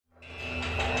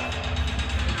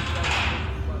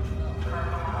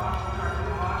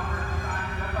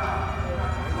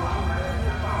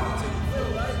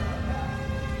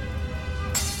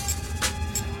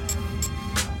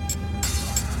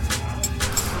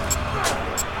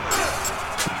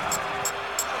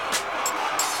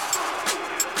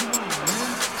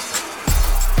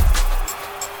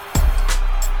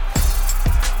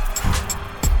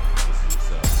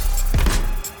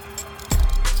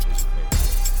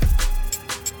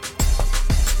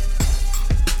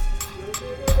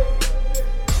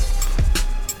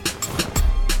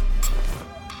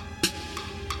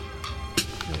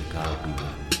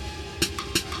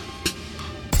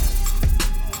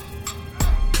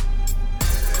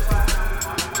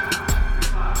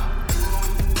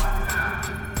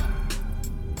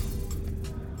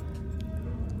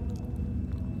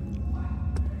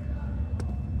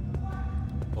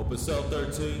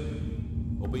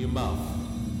17, open your mouth.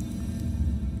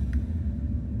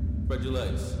 Spread your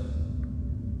legs.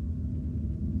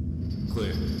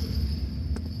 Clear.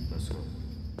 Let's go.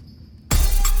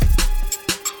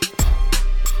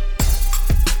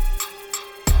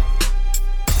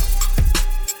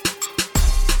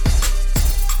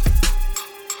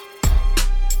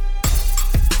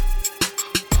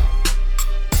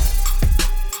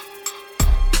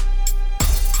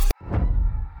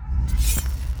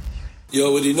 You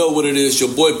already know what it is.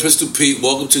 Your boy Pistol Pete.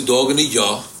 Welcome to Dog in the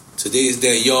Yard. Today is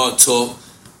that yard talk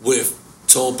with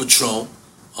Tony Patron.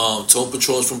 Tony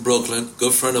Patron's from Brooklyn.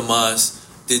 Good friend of mine.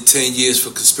 Did 10 years for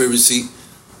conspiracy,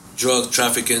 drug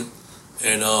trafficking,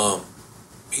 and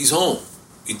he's home.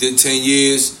 He did 10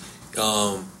 years. We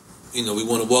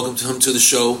want to welcome him to the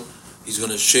show. He's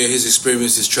going to share his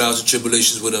experience, his trials and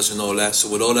tribulations with us and all that. So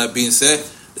with all that being said,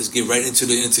 let's get right into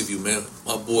the interview, man.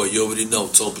 My boy, you already know,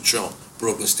 Tony Patron.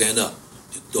 Brooklyn, stand up.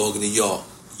 Your dog in the yard.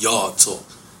 Yard talk.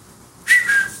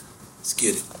 Let's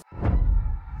get it.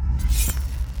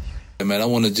 Hey man, I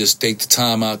want to just take the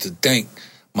time out to thank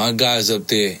my guys up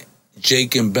there,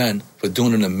 Jake and Ben, for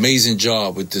doing an amazing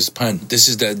job with this pen. This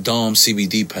is that Dom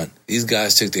CBD pen. These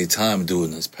guys took their time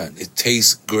doing this pen. It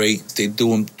tastes great. They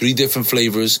do them 3 different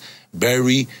flavors: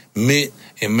 berry, mint,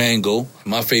 and mango.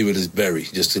 My favorite is berry,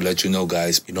 just to let you know,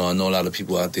 guys. I know a lot of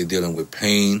people out there dealing with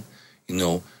pain,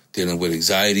 dealing with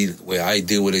anxiety, the way I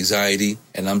deal with anxiety.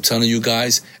 And I'm telling you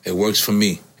guys, it works for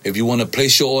me. If you want to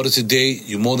place your order today,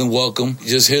 you're more than welcome.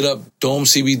 Just hit up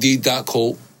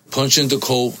domecbd.co, punch in the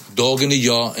code, Dog in the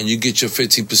Yard, and you get your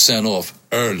 15% off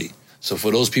early. So for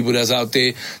those people that's out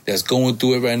there that's going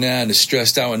through it right now and is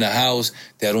stressed out in the house,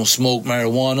 that don't smoke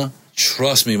marijuana,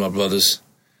 trust me, my brothers,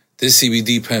 this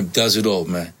CBD pen does it all,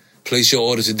 man. Place your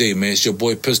order today, man. It's your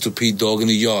boy Pistol Pete, Dog in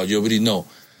the Yard. You already know.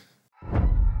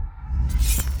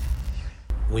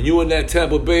 When you in that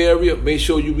Tampa Bay area, make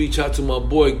sure you reach out to my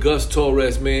boy Gus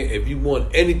Torres, man. If you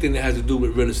want anything that has to do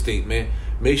with real estate, man,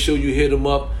 make sure you hit him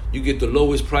up. You get the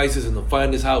lowest prices and the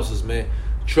finest houses, man.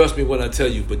 Trust me when I tell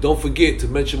you. But don't forget to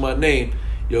mention my name.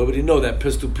 You already know that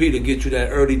Pistol Pete will get you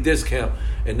that early discount.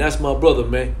 And that's my brother,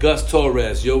 man, Gus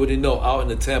Torres. You already know, out in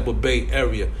the Tampa Bay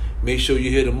area. Make sure you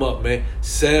hit him up, man.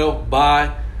 Sell,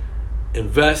 buy,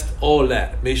 invest, all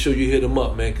that. Make sure you hit him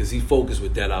up, man, because he focused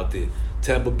with that out there.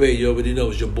 Tampa Bay, you already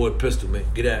know, it's your boy Pistol, man.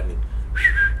 Get at me.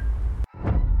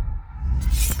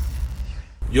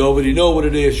 You already know what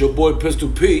it is, your boy Pistol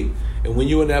P. And when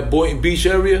you in that Boynton Beach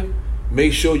area,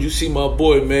 make sure you see my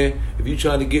boy, man. If you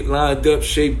trying to get lined up,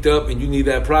 shaped up, and you need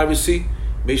that privacy,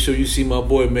 make sure you see my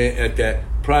boy, man, at that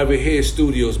Private Hair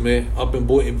Studios, man, up in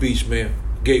Boynton Beach, man.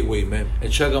 Gateway, man.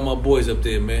 And check out my boys up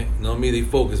there, man. You know what I mean? They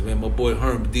focus, man. My boy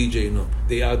Herm, DJ,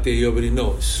 they out there, you already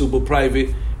know. It's super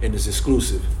private and it's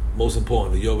exclusive. Most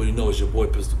importantly, you already know it's your boy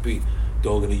Pistol Pete,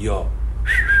 Dog in the Yard.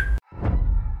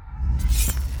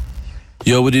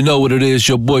 You already know what it is,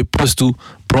 your boy Pistol,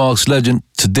 Bronx legend.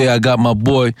 Today I got my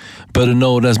boy, better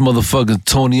known as motherfucking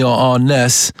Tony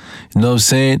Arness, you know what I'm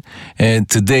saying? And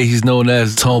today he's known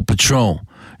as Tony Patron,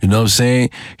 you know what I'm saying?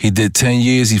 He did 10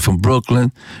 years, he's from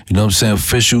Brooklyn, you know what I'm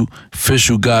saying?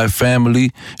 Official guy,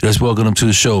 family. Let's welcome him to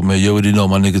the show, man. You already know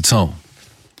my nigga Tone.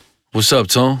 What's up,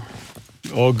 Tone?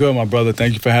 All good, my brother.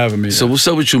 Thank you for having me. So what's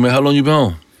up with you, man? How long you been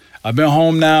home? I've been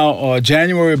home now.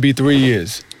 January will be 3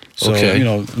 years. So, okay.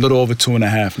 A little over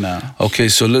 2.5 now. Okay,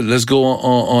 so let's go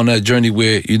on that journey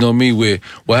where, you know me, where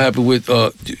what happened with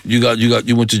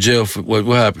you went to jail for what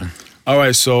happened? All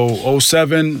right, so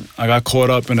 07, I got caught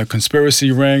up in a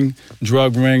conspiracy ring,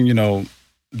 drug ring,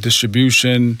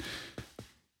 distribution,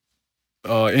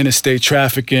 interstate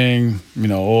trafficking,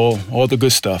 all the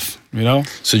good stuff,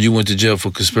 So you went to jail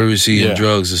for conspiracy and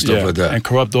drugs and stuff like that. And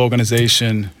corrupt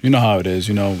organization. You know how it is,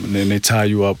 and then they tie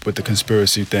you up with the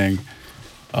conspiracy thing.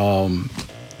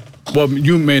 Well,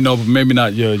 you may know, but maybe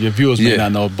not, your viewers may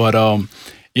not know. But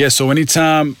so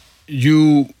anytime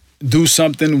you do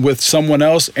something with someone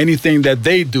else, anything that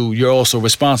they do, you're also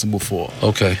responsible for.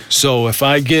 Okay. So if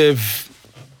I give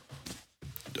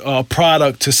a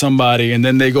product to somebody and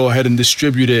then they go ahead and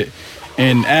distribute it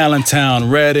in Allentown,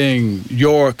 Reading,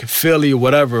 York, Philly,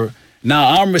 whatever,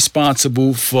 now I'm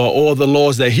responsible for all the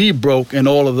laws that he broke in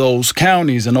all of those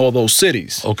counties and all those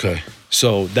cities. Okay.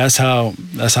 So that's how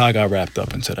I got wrapped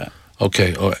up into that.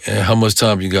 Okay. And how much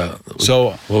time you got?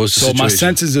 So what was the situation? My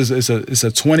sentence is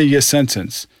a 20-year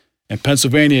sentence. In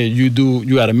Pennsylvania,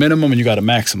 you got a minimum and you got a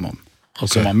maximum. Okay.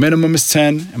 So my minimum is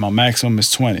 10 and my maximum is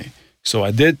 20. So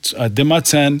I did my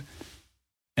 10,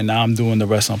 and now I'm doing the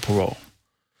rest on parole.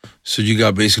 So you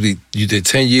did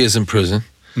 10 years in prison,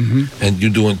 and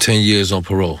you're doing 10 years on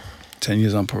parole. 10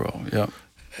 years on parole, yep.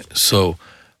 So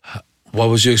what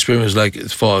was your experience like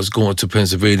as far as going to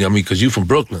Pennsylvania? I mean, because you're from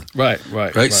Brooklyn, right.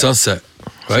 Sunset,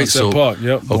 right? Sunset Park,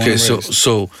 yep. Okay,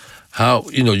 so how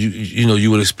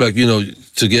you would expect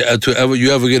to get to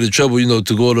ever get in trouble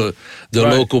to go to the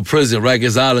local prison,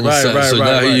 Rikers Island, or something. So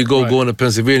now here you go going to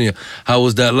Pennsylvania. How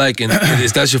was that like? And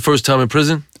is that your first time in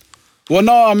prison? Well,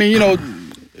 no, I mean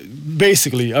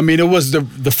basically, I mean it was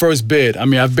the first bid. I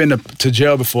mean I've been to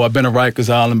jail before. I've been to Rikers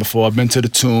Island before. I've been to the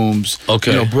Tombs.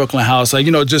 Okay. Brooklyn House, like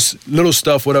just little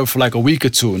stuff, whatever, for like a week or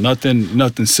two.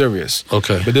 Nothing serious.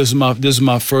 Okay. But this is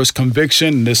my first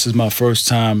conviction. This is my first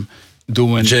time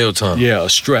doing jail time. Yeah, a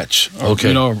stretch.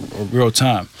 Okay. A real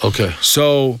time. Okay.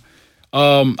 So,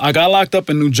 I got locked up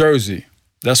in New Jersey.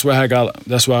 That's where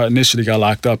I initially got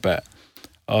locked up at.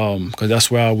 Because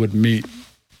that's where I would meet,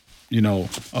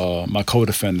 my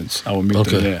co-defendants. I would meet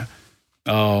them there.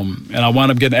 And I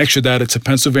wound up getting extradited to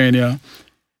Pennsylvania.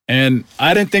 And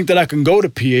I didn't think that I can go to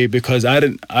PA because I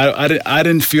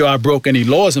didn't feel I broke any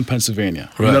laws in Pennsylvania.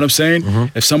 You know what I'm saying?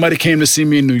 Mm-hmm. If somebody came to see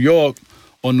me in New York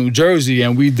or New Jersey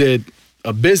and we did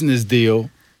a business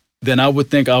deal, then I would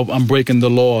think I'm breaking the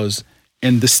laws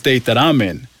in the state that I'm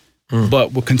in.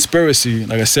 But with conspiracy,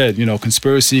 like I said,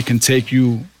 conspiracy can take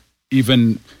you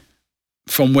even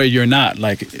from where you're not.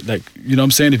 Like you know what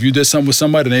I'm saying? If you did something with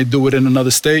somebody and they do it in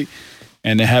another state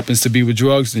and it happens to be with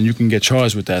drugs, then you can get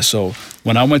charged with that. So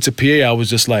when I went to PA, I was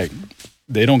just like,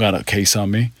 they don't got a case on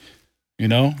me.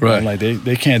 Right. Like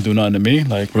they can't do nothing to me.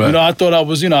 Like, right. I thought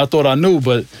I thought I knew,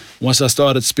 but once I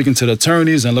started speaking to the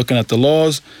attorneys and looking at the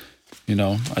laws,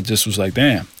 I just was like,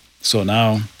 damn. So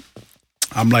now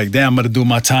I'm like, damn, I'm gonna do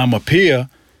my time up here.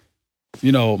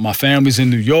 My family's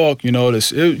in New York. I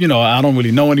don't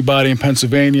really know anybody in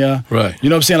Pennsylvania. Right. You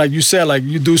know what I'm saying? Like you said, like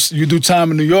you do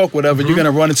time in New York, whatever. You're gonna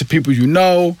run into people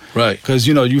right? Because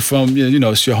you from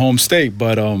it's your home state.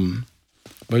 But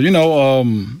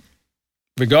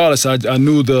regardless, I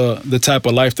knew the type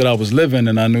of life that I was living,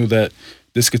 and I knew that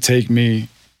this could take my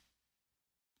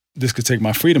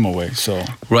freedom away. So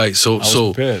right. So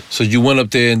you went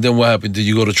up there, and then what happened? Did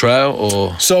you go to trial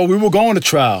or? So we were going to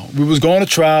trial. We was going to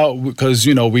trial because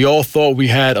we all thought we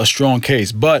had a strong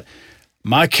case, but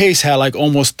my case had like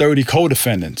almost 30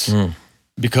 co-defendants.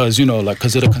 Because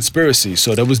because of the conspiracy.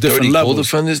 So there was different 30 levels.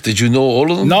 Co-defendants? Did you know all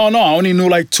of them? No, I only knew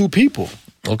like 2 people.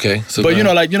 Okay. So but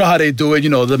how they do it.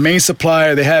 The main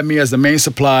supplier. They had me as the main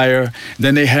supplier.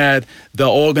 Then they had the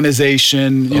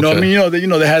organization. You know what I mean?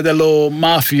 They had that little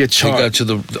mafia chart. They got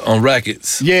you on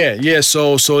rackets. Yeah.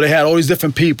 So they had all these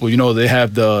different people. They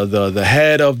have the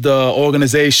head of the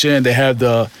organization. They have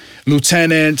the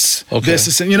lieutenants. Okay.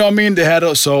 You know what I mean? They had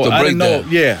so I didn't know.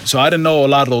 Down. Yeah. So I didn't know a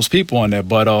lot of those people on there.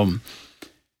 But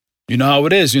you know how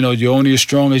it is. You're only as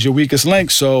strong as your weakest link.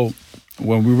 So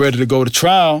when we're ready to go to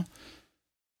trial,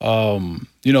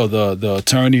 the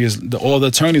attorney all the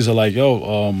attorneys are like,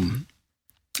 yo,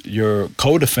 your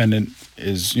co-defendant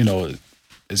is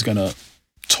gonna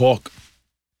talk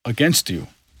against you.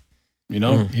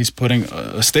 He's putting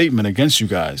a statement against you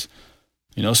guys.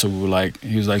 So we were like,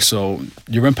 he was like, so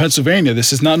you're in Pennsylvania.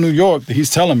 This is not New York.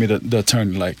 He's telling me, the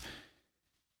attorney, like,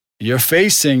 you're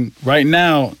facing right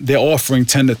now, they're offering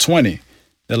 10 to 20.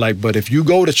 They're like, but if you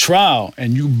go to trial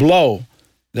and you blow,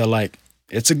 they're like,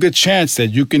 it's a good chance that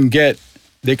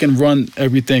they can run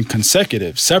everything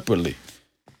consecutive, separately.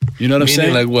 You know what I'm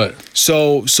saying? Like what?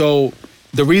 So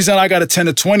the reason I got a 10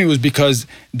 to 20 was because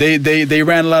they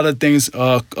ran a lot of things,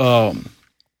 what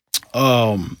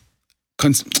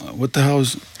the hell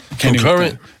is...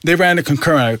 Concurrent? They ran the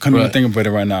concurrent. I couldn't even think about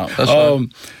it right now. That's right.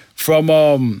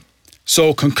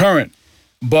 So concurrent,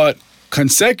 but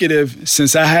consecutive,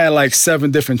 since I had like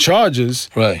 7 different charges.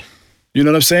 Right. You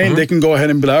know what I'm saying? They can go ahead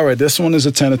and be like, all right, this one is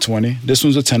a 10 to 20. This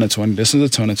one's a 10 to 20. This is a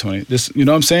 10 to 20. This, you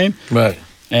know what I'm saying? Right.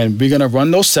 And we're going to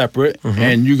run those separate,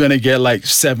 and you're going to get like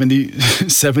 70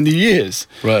 years.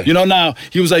 Right. Now,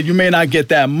 he was like, you may not get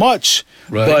that much,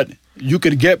 but you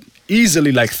could get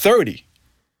easily like 30.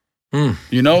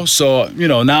 So,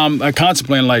 now I'm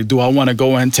contemplating, like, do I want to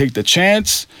go and take the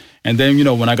chance? And then,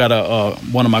 when I got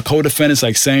one of my co-defendants,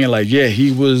 like, saying, like, yeah,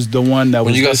 he was the one that was...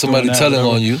 When you got somebody telling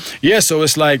on you. Yeah, so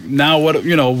it's like, now what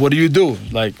do you do?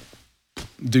 Like,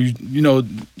 do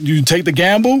you take the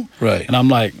gamble? Right. And I'm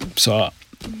like, so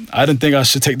I didn't think I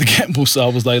should take the gamble. So I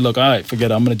was like, look, all right, forget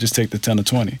it. I'm going to just take the 10 to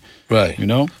 20. Right.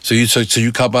 So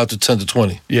you cop out the 10 to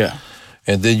 20. Yeah.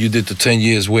 And then you did the 10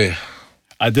 years where?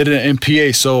 I did it in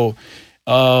PA. So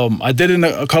I did it in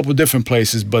a couple different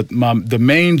places, but the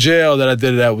main jail that I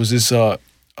did it at was this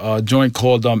joint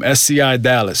called SCI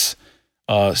Dallas,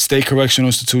 State Correctional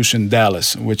Institution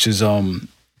Dallas, which is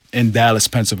in Dallas,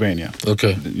 Pennsylvania.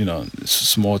 Okay. It's a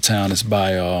small town. It's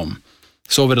by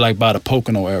It's over there like by the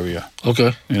Pocono area.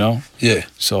 Okay. You know? Yeah.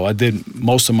 So I did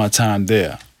most of my time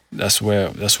there. That's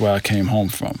where I came home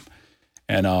from.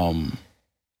 And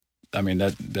I mean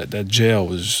that jail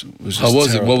was just How was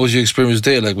terrible. it? What was your experience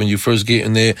there? Like when you first get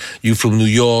in there, you from New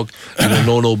York, you don't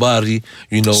know nobody,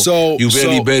 you know. So- you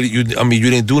barely you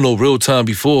didn't do no real time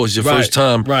before. It's your Right, first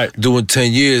time right. doing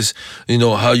 10 years. You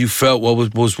know, how you felt, what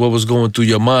was going through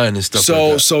your mind and stuff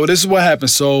like that. So this is what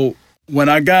happened. So when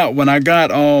I got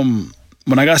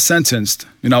sentenced,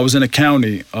 you know, I was in a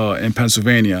county in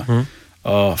Pennsylvania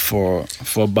for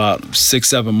about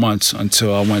 6-7 months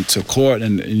until I went to court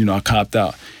and you know I copped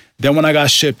out. Then when I got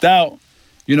shipped out,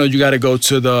 you know, you got to go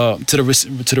to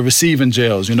the receiving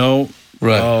jails, you know.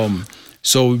 Right.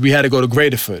 So we had to go to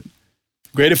Graterford.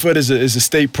 Graterford is a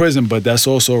state prison, but that's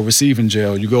also a receiving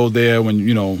jail. You go there when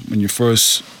you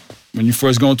first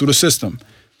going through the system.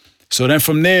 So then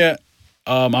from there,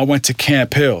 I went to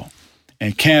Camp Hill,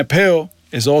 and Camp Hill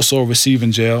is also a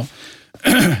receiving jail,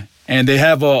 and they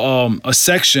have a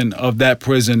section of that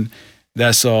prison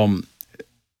that's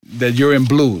that you're in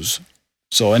blues.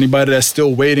 So anybody that's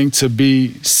still waiting to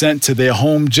be sent to their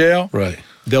home jail, Right.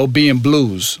 they'll be in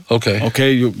blues. Okay.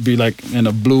 Okay, you'll be like in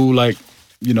a blue, like,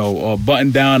 you know,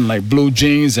 button down, like blue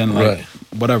jeans and like Right.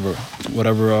 whatever,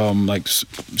 like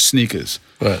sneakers.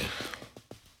 Right.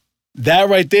 That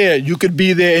right there, you could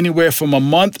be there anywhere from a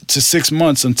month to 6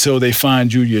 months until they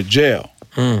find you your jail.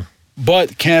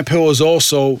 But Camp Hill is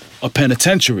also a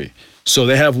penitentiary. So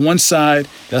they have one side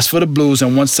that's for the blues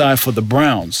and one side for the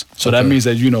browns. So that means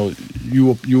that, you know,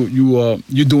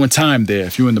 you're doing time there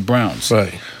if you're in the browns.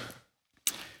 Right.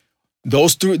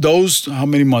 Those how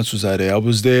many months was I there? I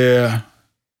was there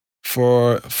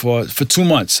for 2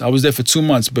 months. I was there for 2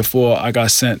 months before I got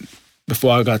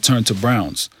turned to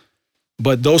browns.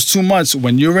 But those 2 months,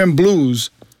 when you're in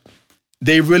blues,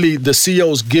 the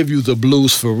COs give you the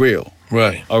blues for real.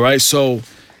 Right. All right. So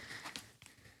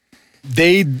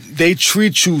they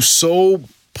treat you so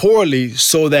poorly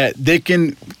so that they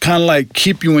can kind of like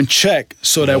keep you in check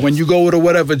so that when you go to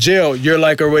whatever jail, you're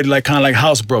like already like kind of like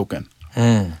housebroken.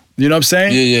 You know what I'm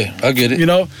saying? Yeah, I get it. You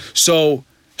know? So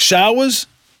showers,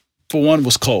 for one,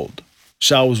 was cold.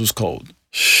 Showers was cold.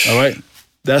 All right?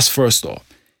 That's first off.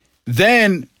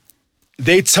 Then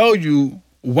they tell you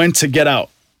when to get out.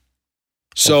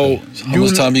 So how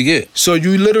much time you get So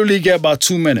you literally get about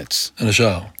 2 minutes. in the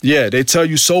shower? Yeah, they tell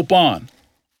you soap on.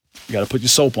 You got to put your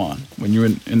soap on when you're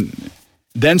in.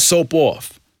 Then soap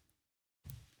off.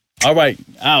 All right,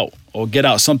 out or get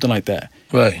out, something like that.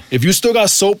 Right. If you still got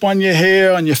soap on your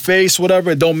hair, on your face,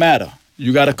 whatever, it don't matter.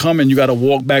 You got to come and you got to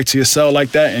walk back to your cell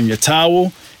like that in your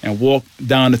towel and walk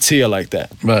down the tier like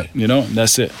that. Right. You know,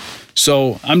 that's it.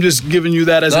 So I'm just giving you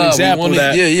that as an example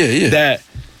that,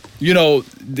 you know,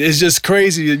 it's just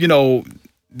crazy, you know,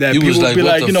 that You was people like, be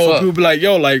what like, the you know, fuck? people be like,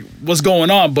 yo, like, what's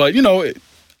going on? But, you know,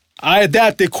 I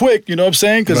adapted quick, you know what I'm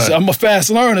saying? Because Right. I'm a fast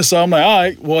learner. So I'm like, all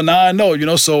right, well, now I know, you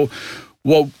know. So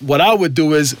what I would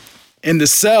do is in the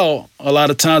cell, a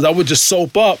lot of times I would just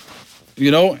soap up,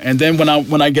 you know, and then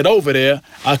when I get over there,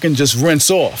 I can just rinse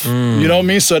off. You know what I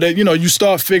mean? So that, you know, you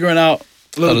start figuring out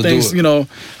little How to do things, it. you know,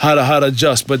 how to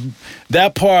adjust. But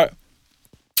that part,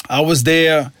 I was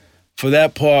there for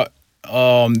that part.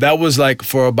 That was like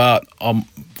for about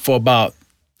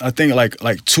I think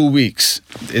like 2 weeks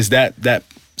is that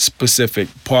specific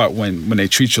part when they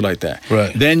treat you like that.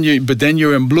 Right. Then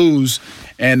you're in blues,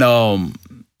 and I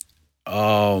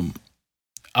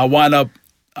wound up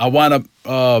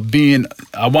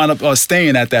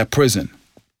staying at that prison.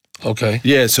 Okay.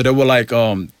 Yeah, so they were like,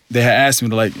 they had asked me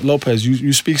to like, Lopez,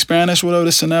 you speak Spanish, whatever,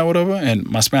 this and that, whatever, and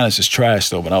my Spanish is trash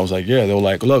though. But I was like, yeah. They were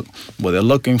like, look, well, they're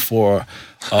looking for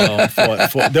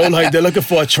they're looking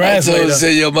for a translator. So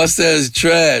say, yo, my style is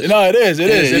trash. No, it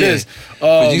is.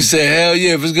 But you say, hell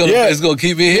yeah, if it's gonna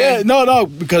keep me here. Yeah, no,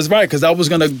 because I was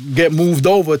gonna get moved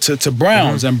over to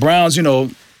Browns, and Browns, you know,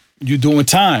 you doing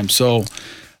time. So,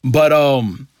 but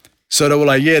so they were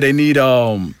like, yeah, they need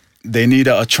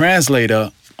a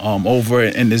translator over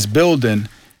in this building.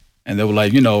 And they were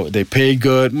like, you know, they pay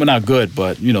good. Well, not good,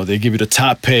 but, you know, they give you the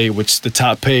top pay, which the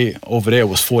top pay over there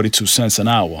was 42 cents an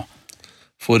hour.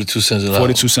 42 cents an hour.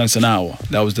 42 cents an hour.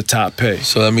 That was the top pay.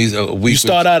 So that means a week. You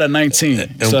start out at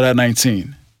 19. You start at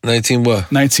 19. 19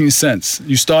 what? 19 cents.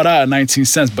 You start out at 19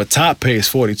 cents, but top pay is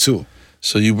 42.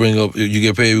 So you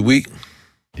get paid every week?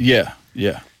 Yeah.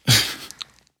 You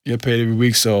get paid every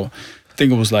week. So I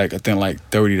think it was like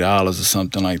 $30 or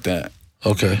something like that.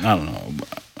 Okay. I don't know.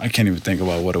 I can't even think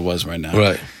about what it was right now.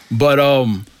 Right. But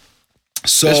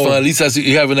so that's fine. At least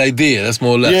you have an idea. That's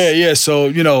more or less. Yeah. So,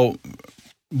 you know,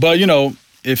 but you know,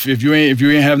 if you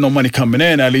ain't have no money coming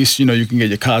in, at least, you can get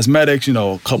your cosmetics,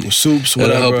 a couple soups,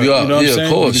 whatever. That'll help you out. You know what I'm saying?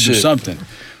 Of course. You can do something.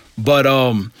 But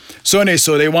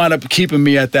so they wound up keeping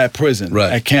me at that prison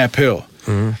at Camp Hill.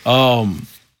 Mm-hmm.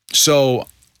 So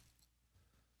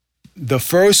the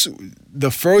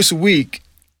first week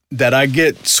that I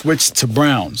get switched to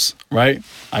Browns, right?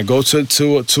 I go to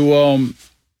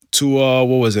what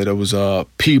was it? It was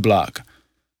P Block.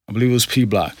 I believe it was P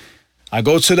Block. I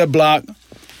go to the block.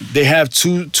 They have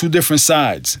two different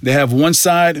sides. They have one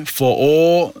side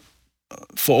for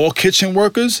all kitchen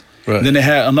workers. Right. Then they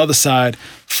had another side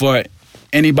for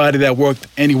anybody that worked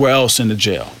anywhere else in the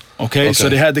jail. Okay? So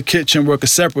they had the kitchen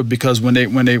workers separate because when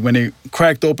they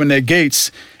cracked open their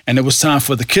gates and it was time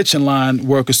for the kitchen line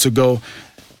workers to go,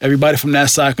 everybody from that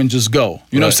side can just go.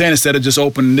 You know what I'm saying? Instead of just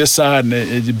opening this side and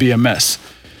it'd be a mess.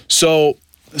 So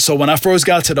when I first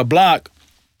got to the block,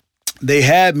 they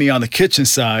had me on the kitchen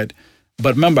side,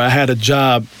 but remember I had a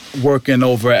job working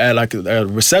over at like a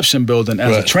reception building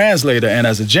as a translator and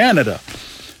as a janitor.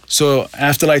 So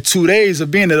after like 2 days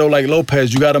of being there, they were like,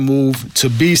 Lopez, you got to move to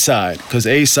B side because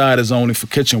A side is only for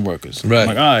kitchen workers. Right. I'm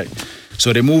like, all right.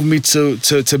 So they moved me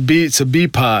to B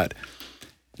pod.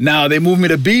 Now they moved me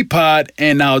to B pod,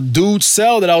 and now dude's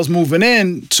cell that I was moving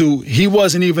in to, he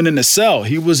wasn't even in the cell.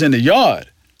 He was in the yard,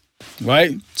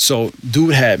 right? So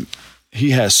dude had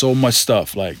so much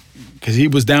stuff, like, because he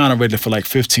was down already for like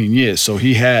 15 years. So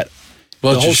he had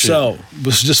the whole cell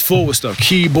was just full with stuff,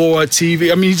 keyboard,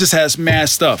 TV. I mean, he just has mad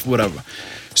stuff, whatever.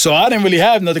 So I didn't really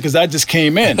have nothing because I just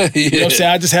came in. You know what I'm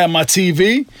saying? I just had my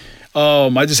TV.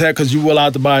 I just had, because you were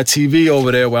allowed to buy a TV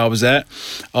over there where I was at.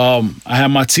 I had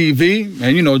my TV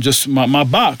and, just my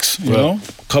box, you know,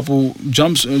 a couple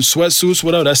jumps and sweatsuits,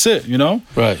 whatever, that's it,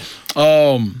 Right.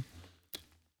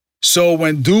 So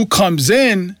when dude comes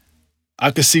in, I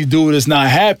could see dude is not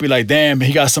happy, like, damn,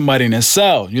 he got somebody in his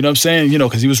cell. You know what I'm saying?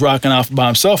 Because he was rocking out by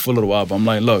himself for a little while. But I'm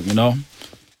like, look,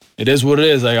 it is what it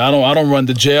is. Like, I don't run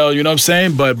the jail, you know what I'm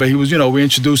saying? But he was, we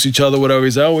introduced each other, whatever.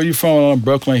 He's like, oh, where you from? I'm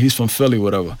Brooklyn. He's from Philly,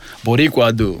 whatever.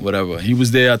 Boricua dude, whatever. He was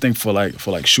there, I think, for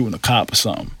shooting a cop or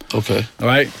something. Okay. All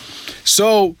right?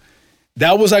 So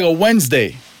that was like a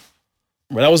Wednesday.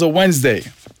 That was a Wednesday.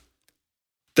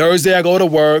 Thursday, I go to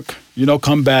work,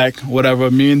 come back,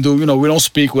 whatever. Me and dude, we don't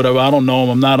speak, whatever. I don't know him.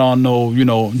 I'm not on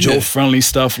no, Joe Friendly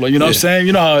stuff. Like, you know what I'm saying?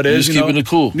 You know how it is. Just keeping it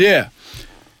cool. Yeah.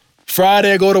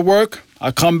 Friday, I go to work.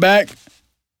 I come back.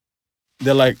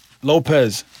 They're like,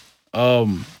 Lopez,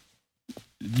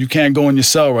 you can't go in your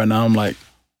cell right now. I'm like,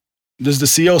 this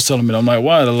is the CO's telling me. I'm like,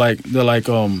 why? They're like,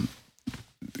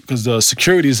 because the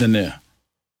security's in there.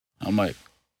 I'm like,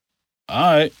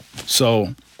 all right. So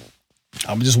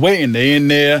I'm just waiting. They in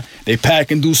there. They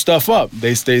pack and do stuff up.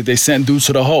 They sent dudes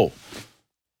to the hole.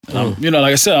 Like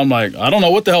I said, I'm like, I don't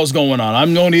know what the hell's going on.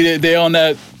 I'm only there on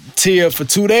that tier for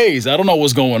 2 days. I don't know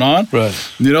what's going on. Right.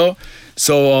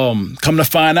 So come to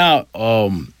find out,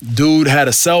 dude had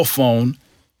a cell phone.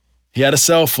 He had a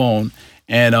cell phone,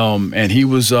 and he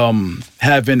was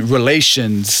having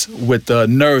relations with the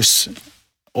nurse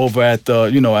over at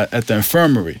the at the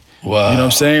infirmary. Wow. You know what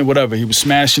I'm saying? Whatever. He was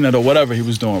smashing it or whatever he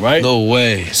was doing, right? No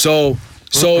way. So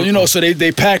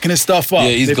they packing his stuff up. Yeah,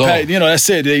 he's gone. That's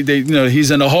it. They he's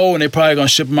in the hole and they probably gonna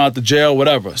ship him out to jail,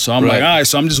 whatever. So I'm like, all right,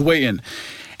 so I'm just waiting.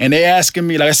 And they asking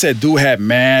me, like I said, dude had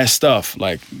mad stuff.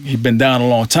 Like, he'd been down a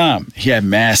long time. He had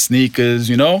mad sneakers,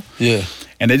 Yeah.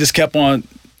 And they just kept on,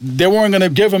 they weren't gonna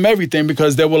give him everything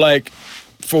because they were like,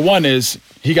 for one is,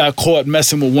 he got caught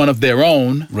messing with one of their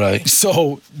own. Right.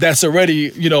 So that's already,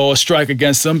 a strike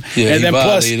against him. Yeah, and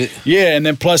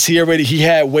then plus he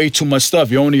had way too much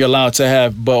stuff. You're only allowed to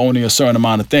have but only a certain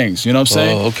amount of things. You know what I'm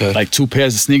saying? Oh, okay. Like 2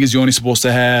 pairs of sneakers you're only supposed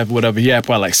to have, whatever. He had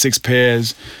probably like 6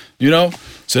 pairs,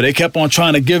 So they kept on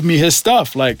trying to give me his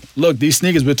stuff. Like, look, these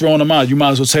sneakers, we're throwing them out. You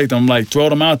might as well take them. I'm like, throw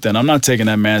them out then. I'm not taking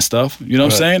that man's stuff. You know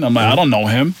what I'm saying? I'm like, I don't know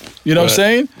him. You know what I'm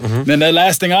saying? Mm-hmm. Then the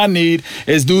last thing I need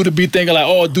is dude to be thinking like,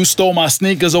 oh, dude stole my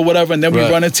sneakers or whatever, and then we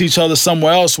run into each other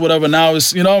somewhere else, whatever. Now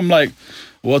it's, I'm like,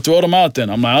 well, throw them out then.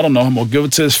 I'm like, I don't know him. Or give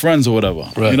it to his friends or whatever.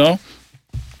 Right.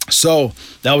 So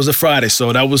that was a Friday.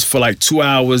 So that was for like 2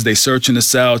 hours. They searching the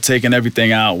cell, taking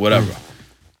everything out, whatever.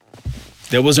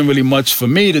 There wasn't really much for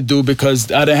me to do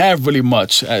because I didn't have really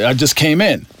much. I just came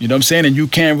in, you know what I'm saying? And you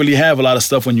can't really have a lot of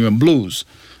stuff when you're in blues,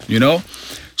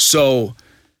 So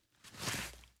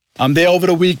I'm there over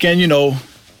the weekend,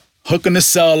 hooking the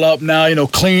cell up now,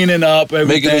 cleaning up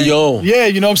everything. Making it your own. Yeah,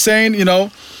 you know what I'm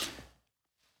saying?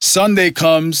 Sunday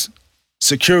comes,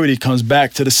 security comes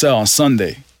back to the cell on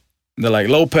Sunday. They're like,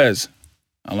 Lopez.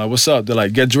 I'm like, what's up? They're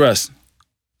like, get dressed.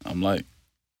 I'm like,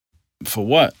 for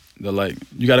what? They're like,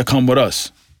 you got to come with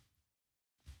us.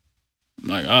 I'm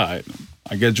like, all right.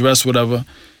 I get dressed, whatever.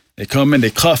 They come in,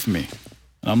 they cuff me.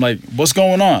 And I'm like, what's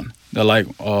going on? They're like,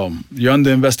 you're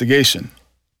under investigation.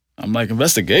 I'm like,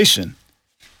 investigation?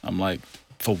 I'm like,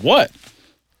 for what?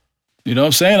 You know what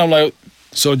I'm saying? I'm like,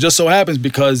 so it just so happens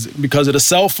because of the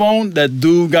cell phone that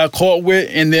dude got caught with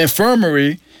in the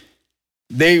infirmary,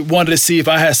 they wanted to see if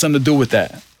I had something to do with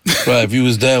that. Right, if you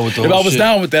was down with the If whole I was shit.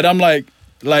 down with that, I'm like,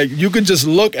 you could just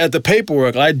look at the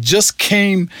paperwork. I just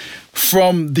came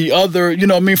from the other, you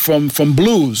know what I mean, from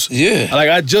Blues. Yeah. Like,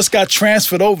 I just got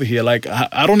transferred over here. Like,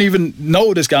 I don't even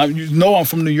know this guy. You know I'm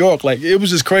from New York. Like, it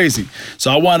was just crazy.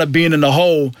 So I wound up being in the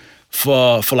hole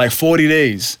for like 40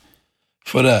 days.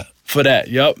 For that? For that,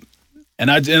 yep. And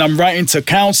I'm writing to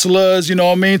counselors, you know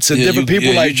what I mean, to different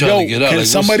people like, yo, can like,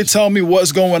 somebody tell me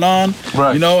what's going on?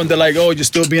 Right. You know, and they're like, oh, you're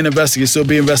still being investigated, still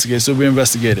being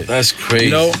investigated. That's crazy.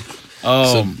 You know?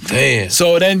 Damn.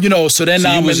 So then, now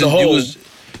I'm in the hole.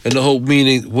 And the whole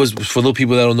meaning was for those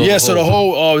people that don't know. Yeah, so the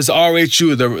whole is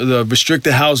RHU, the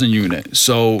restricted housing unit.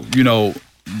 So,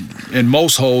 in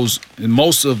most holes, in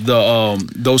most of the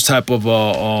those type of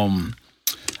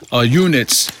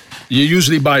units, you're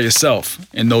usually by yourself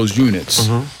in those units.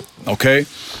 Mm-hmm. Okay?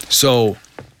 So,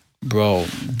 bro,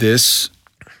 this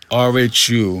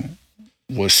RHU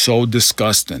was so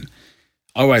disgusting.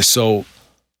 All right, so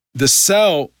the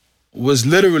cell was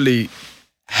literally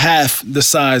half the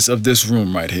size of this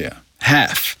room right here.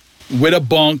 Half. With a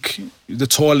bunk, the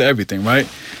toilet, everything, right?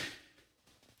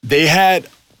 They had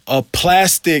a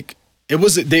plastic, it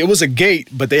was a gate,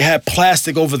 but they had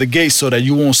plastic over the gate so that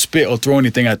you won't spit or throw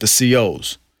anything at the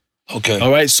COs. Okay.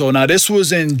 All right, so now this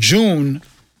was in June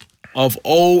of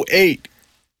 2008.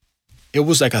 It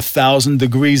was like 1,000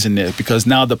 degrees in there because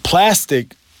now the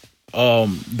plastic,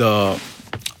 the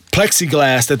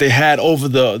plexiglass that they had over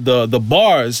the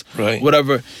bars, right,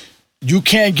 whatever, you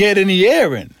can't get any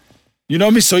air in. You know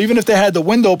what I mean? So even if they had the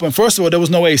window open, first of all, there was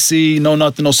no AC, no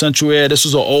nothing, no central air. This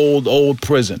was an old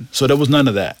prison, so there was none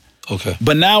of that. Okay.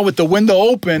 But now with the window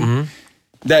open, mm-hmm,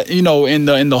 that in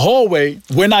the hallway,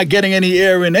 we're not getting any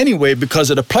air in anyway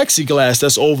because of the plexiglass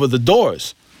that's over the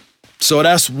doors. So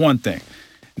that's one thing.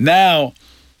 Now,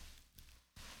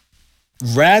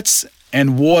 rats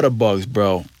and water bugs,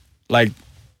 bro. Like,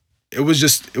 it was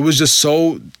just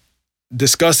so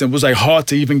disgusting. It was like hard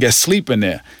to even get sleep in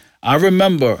there. I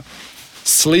remember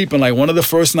sleeping like one of the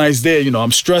first nights there.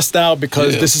 I'm stressed out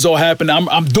because this is all happening.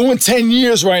 I'm doing 10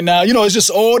 years right now. It's just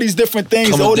all these different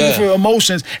things, all these different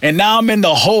emotions, and now I'm in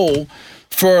the hole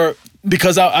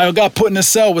because I got put in a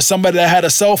cell with somebody that had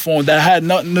a cell phone that I had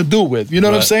nothing to do with. You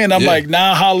know what I'm saying? I'm like,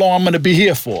 now how long I'm going to be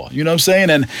here for? You know what I'm saying?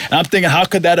 And I'm thinking, how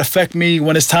could that affect me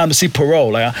when it's time to see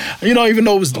parole? Like, even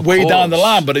though it was way down the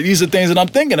line, but these are things that I'm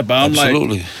thinking about.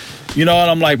 Absolutely. I'm like, and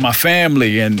I'm like my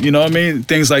family and, you know what I mean?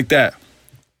 Things like that.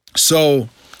 So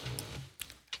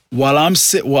while I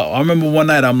remember one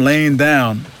night I'm laying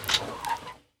down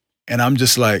and I'm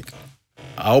just like,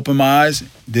 I open my eyes,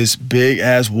 this big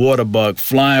ass water bug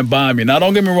flying by me. Now,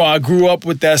 don't get me wrong, I grew up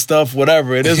with that stuff,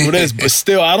 whatever, it is what it is. But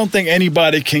still, I don't think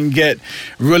anybody can get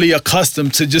really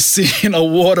accustomed to just seeing a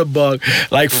water bug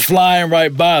like flying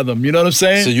right by them. You know what I'm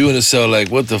saying? So you in the cell like,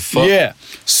 what the fuck? Yeah.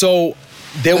 So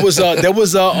there was a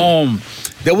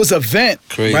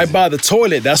vent right by the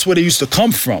toilet. That's where they used to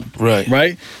come from. Right.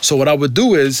 Right? So what I would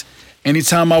do is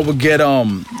anytime I would get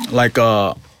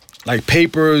like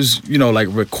papers, like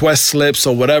request slips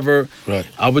or whatever, right,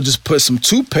 I would just put some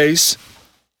toothpaste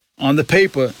on the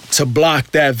paper to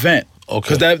block that vent.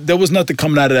 Okay. Because there was nothing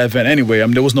coming out of that vent anyway. I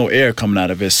mean, there was no air coming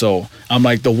out of it. So I'm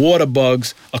like, the water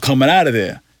bugs are coming out of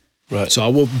there. Right. So I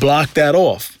will block that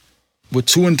off with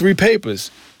 2 and 3 papers.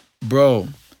 Bro,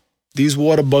 these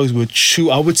water bugs would chew.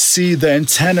 I would see the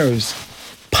antennas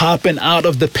popping out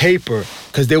of the paper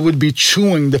because they would be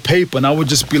chewing the paper. And I would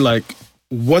just be like,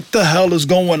 what the hell is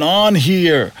going on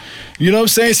here? You know what I'm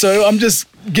saying? So I'm just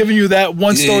giving you that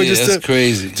one story just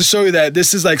crazy. To show you that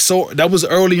this is like, so that was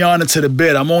early on into the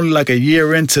bid. I'm only like a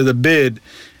year into the bid.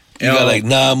 You got like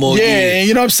 9 more years. Yeah, and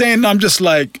you know what I'm saying? I'm just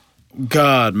like,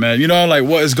 God, man, like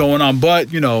what is going on? But,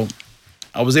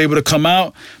 I was able to come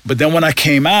out. But then when I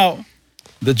came out,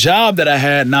 the job that I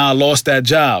had, now I lost that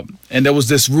job. And there was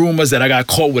this rumors that I got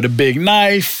caught with a big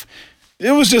knife.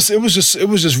 It was just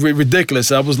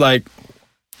ridiculous. I was like,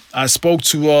 I spoke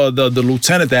to the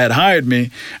lieutenant that had hired me,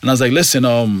 and I was like, listen,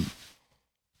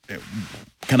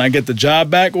 can I get the job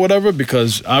back or whatever?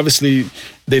 Because obviously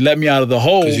they let me out of the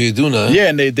hole. Because you do nothing. Yeah,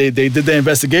 and they did the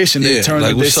investigation. They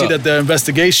see that the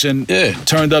investigation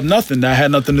turned up nothing. That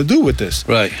had nothing to do with this.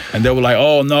 Right. And they were like,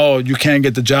 oh, no, you can't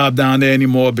get the job down there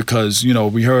anymore because,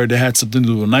 we heard they had something to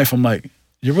do with a knife. I'm like,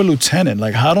 you're a lieutenant.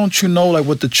 Like, how don't you know, like,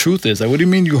 what the truth is? Like, what do you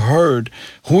mean you heard?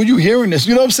 Who are you hearing this?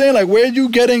 You know what I'm saying? Like, where are you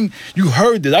getting, you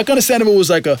heard this? I can understand if it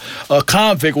was like a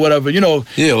convict, whatever, you know.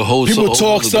 Yeah, people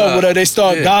talk stuff, whatever, they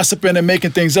start gossiping and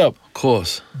making things up. Of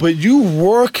course. But you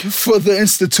work for the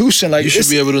institution. Like, you should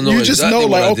be able to know. You just exactly know,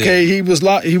 like, okay, he was,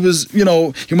 you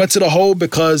know, he went to the hole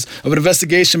because of an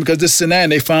investigation, because this and that,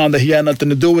 and they found that he had nothing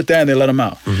to do with that, and they let him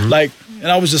out. Mm-hmm. Like,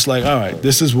 and I was just like, all right,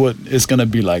 this is what it's gonna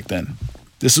be like then.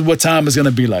 This is what time is gonna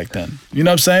be like then. You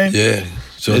know what I'm saying? Yeah.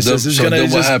 So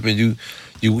then what happened?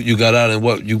 You got out and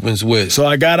what you went with? So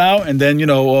I got out, and then, you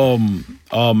know,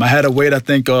 I had to wait. I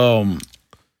think I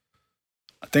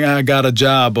got a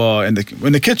job in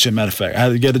the kitchen. Matter of fact, I had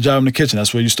to get a job in the kitchen.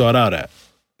 That's where you start out at.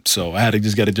 So I had to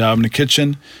just get a job in the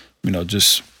kitchen. You know,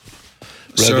 just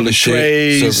serving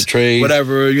trays,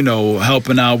 whatever. You know,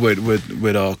 helping out with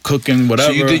cooking,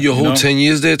 whatever. So you did your whole 10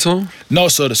 years there, Tom? No,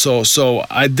 so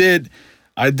I did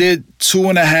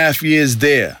 2.5 years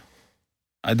there.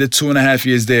 I did 2.5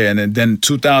 years there, and then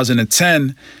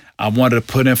 2010, I wanted to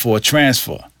put in for a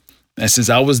transfer. And since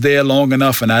I was there long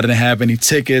enough and I didn't have any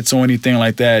tickets or anything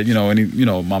like that,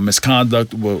 my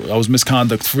misconduct, I was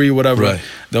misconduct free, whatever. Right.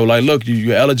 They were like, look,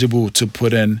 you're eligible to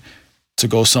put in to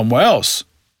go somewhere else.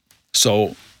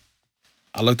 So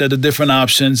I looked at the different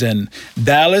options, and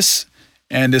Dallas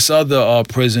and this other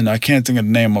prison, I can't think of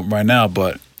the name of right now,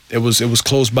 but it was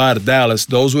close by to Dallas.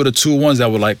 Those were the two ones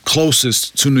that were like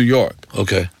closest to New York.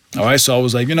 Okay. All right. So I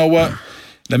was like, you know what?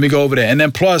 Let me go over there. And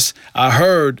then plus I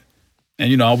heard,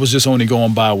 and I was just only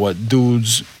going by what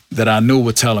dudes that I knew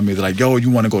were telling me. They're like, yo, you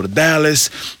want to go to Dallas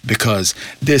because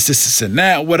this and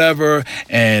that, whatever.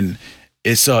 And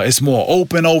it's more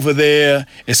open over there.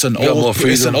 It's an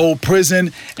old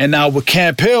prison. And now with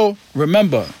Camp Hill,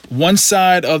 remember, one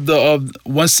part of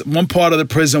the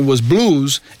prison was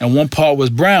Blues and one part was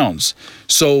Browns.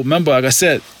 So remember, like I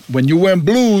said, when you were in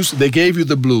Blues, they gave you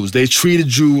the Blues. They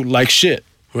treated you like shit.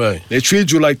 Right. They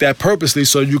treated you like that purposely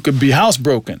so you could be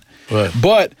housebroken. Right.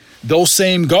 But those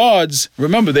same guards,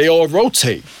 remember, they all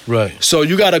rotate. Right. So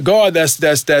you got a guard that's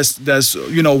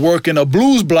working a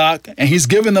blues block, and he's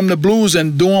giving them the blues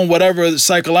and doing whatever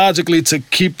psychologically to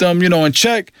keep them, in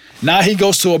check. Now he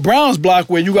goes to a Browns block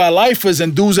where you got lifers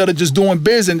and dudes that are just doing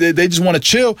biz and they just want to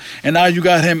chill. And now you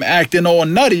got him acting all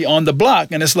nutty on the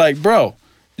block, and it's like, bro,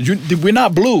 we're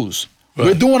not Blues. Right.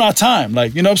 We're doing our time.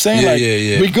 Like, you know what I'm saying?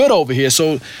 Yeah. We good over here.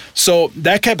 So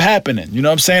that kept happening. You know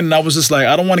what I'm saying? And I was just like,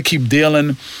 I don't want to keep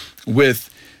dealing with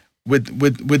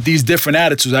these different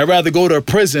attitudes. I'd rather go to a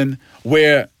prison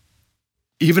where,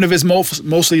 even if it's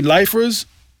mostly lifers,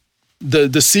 the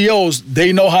COs,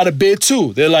 they know how to bid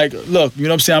too. They're like, look, you know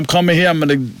what I'm saying? I'm coming here, I'm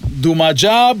gonna do my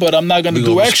job, but I'm not gonna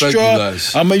do extra.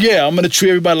 I'm gonna treat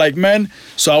everybody like men.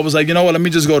 So I was like, you know what, let me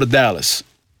just go to Dallas.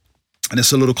 And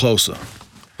it's a little closer.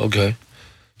 Okay.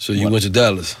 So you went to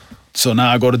Dallas. So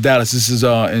now I go to Dallas. This is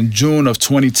in June of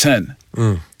 2010.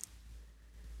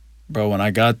 Bro, when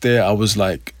I got there, I was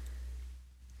like,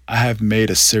 I have made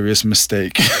a serious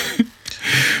mistake.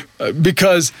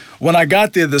 Because when I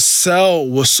got there, the cell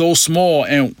was so small,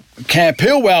 and Camp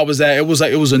Hill where I was at, it was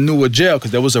a newer jail because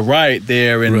there was a riot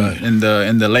there in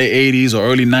the late 80s or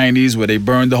early 90s where they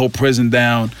burned the whole prison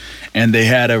down, and they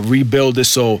had to rebuild it.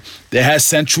 So they had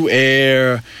central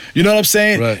air. You know what I'm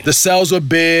saying? Right. The cells were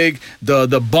big.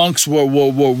 The bunks were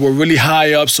really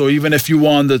high up. So even if you were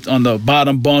on the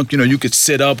bottom bunk, you could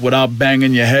sit up without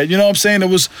banging your head. You know what I'm saying? It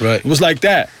was like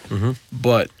that. Mm-hmm.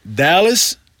 But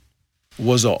Dallas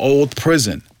was an old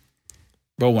prison.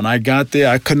 Bro, when I got there,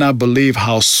 I could not believe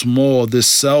how small this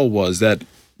cell was, that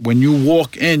when you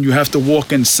walk in, you have to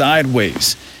walk in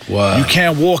sideways. Wow. You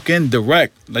can't walk in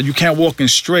direct. Like, you can't walk in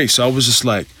straight. So I was just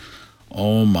like,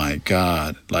 oh my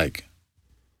God. Like,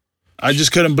 I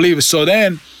just couldn't believe it. So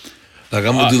then, like,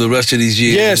 I'm gonna do the rest of these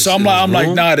years. Yeah, so I'm like,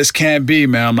 nah, this can't be,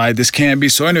 man. I'm like, this can't be.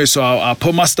 So anyway, so I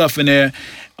put my stuff in there.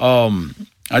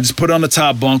 I just put it on the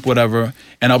top bunk, whatever,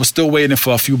 and I was still waiting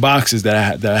for a few boxes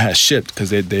that I had shipped because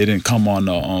they didn't come on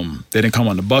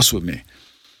the bus with me.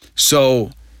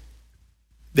 So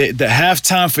the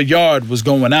halftime for yard was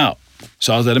going out.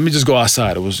 So I was like, let me just go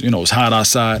outside. It was, it was hot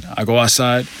outside. I go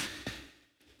outside,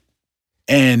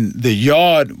 and the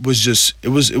yard was just, it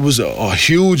was a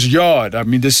huge yard. I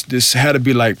mean, this had to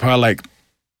be probably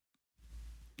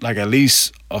at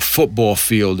least a football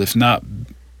field, if not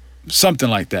something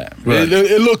like that. Right.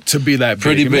 It looked to be that big.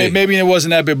 Pretty big. Maybe it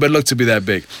wasn't that big, but it looked to be that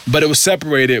big. But it was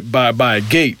separated by a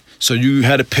gate, so you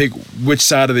had to pick which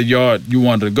side of the yard you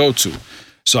wanted to go to.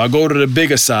 So I go to the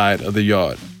bigger side of the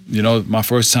yard. My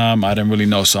first time, I didn't really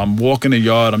know. So I'm walking the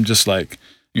yard. I'm just like,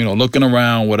 looking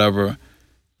around, whatever.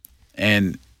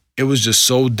 And it was just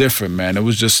so different, man. It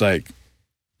was just like,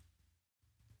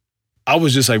 I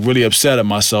was just like really upset at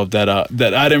myself that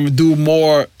I didn't do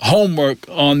more homework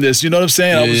on this. You know what I'm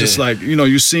saying? I was just like,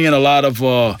 you're seeing a lot of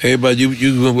everybody.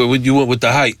 You went with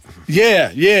the hype.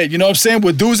 Yeah. You know what I'm saying?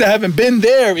 With dudes that haven't been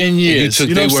there in years. You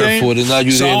took their word for it, and now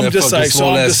you're there in that fucking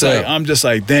small ass cell. I'm just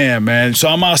like, damn, man. So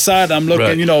I'm outside. I'm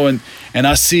looking, and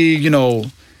I see,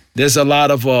 there's a lot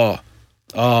of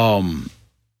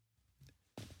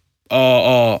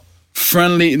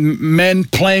friendly men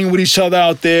playing with each other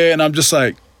out there, and I'm just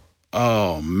like,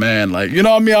 oh man, like, you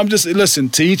know what I mean? I'm just, listen,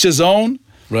 to each his own.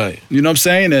 Right. You know what I'm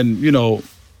saying? And,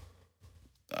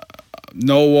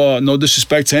 no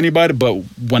disrespect to anybody, but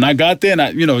when I got there,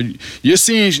 and you're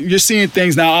seeing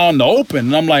things now out in the open,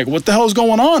 and I'm like, what the hell's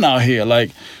going on out here?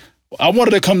 Like, I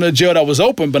wanted to come to a jail that was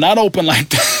open, but not open like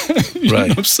that. You know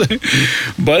what I'm saying?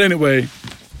 But anyway,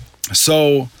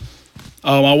 so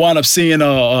I wound up seeing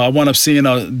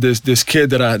this kid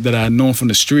that I had known from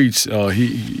the streets.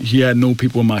 He had known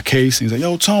people in my case. He's like,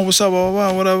 yo, Tom, what's up, blah, blah,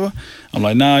 blah, whatever. I'm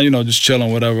like, nah, just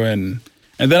chilling, whatever. And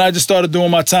then I just started doing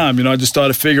my time. I just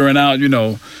started figuring out,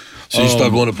 So you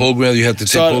start going to programs. You have to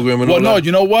take programming. Well, no,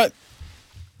 you know what?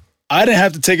 I didn't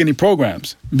have to take any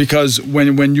programs because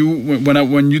when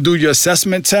you do your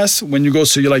assessment tests, when you go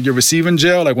to your receiving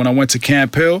jail, like when I went to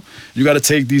Camp Hill, you got to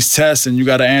take these tests and you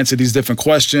got to answer these different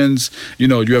questions.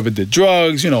 You ever did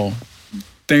drugs,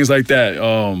 things like that.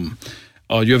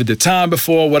 You ever did time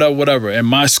before, whatever. And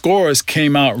my scores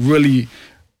came out really,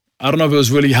 I don't know if it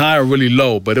was really high or really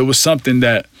low, but it was something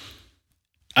that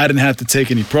I didn't have to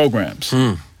take any programs.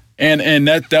 And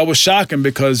that was shocking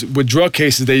because with drug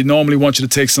cases, they normally want you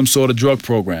to take some sort of drug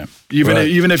program.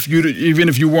 Even if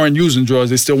you weren't using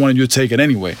drugs, they still wanted you to take it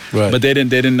anyway. Right. But they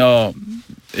didn't.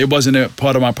 It wasn't a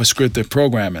part of my prescriptive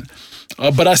programming.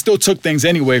 But I still took things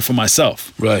anyway for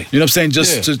myself. Right. You know what I'm saying?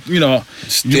 Just to, you might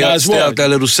as well. Stay out that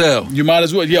little cell. You might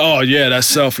as well. Yeah. Oh, yeah, that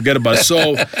cell. Forget about it.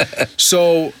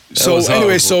 So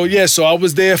anyway, so I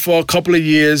was there for a couple of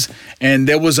years, and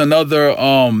there was another,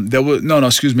 I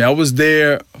was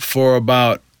there for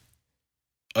about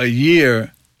a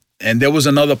year, and there was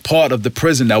another part of the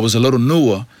prison that was a little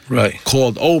newer. Right.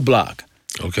 Called O Block.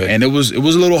 Okay. And it was a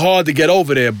little hard to get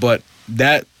over there, but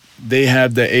they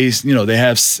have the ACE, they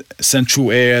have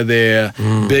central air there,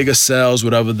 bigger cells,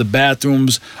 whatever. The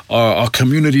bathrooms are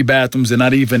community bathrooms. They're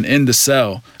not even in the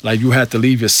cell. Like, you had to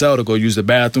leave your cell to go use the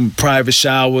bathroom, private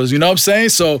showers, you know what I'm saying?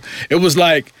 So it was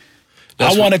like,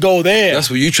 I want to go there.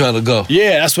 That's where you trying to go.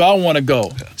 Yeah, that's where I want to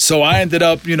go. So I ended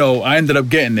up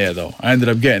getting there, though.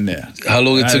 How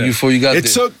long it took you before you got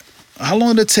there? How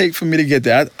long did it take for me to get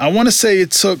there? I want to say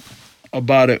it took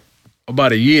about a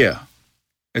year.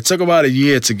 It took about a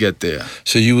year to get there.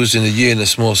 So you was in a year in a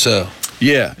small cell?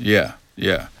 Yeah.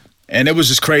 And it was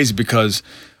just crazy because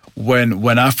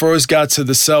when I first got to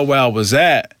the cell where I was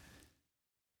at,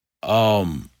 I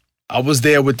was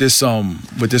there with this older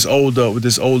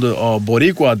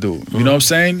Boricua dude. You know what I'm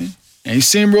saying? And he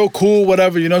seemed real cool,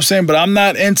 whatever, you know what I'm saying? But I'm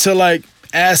not into like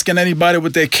asking anybody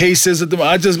what their case is.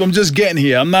 I'm just getting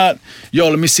here. I'm not,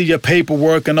 let me see your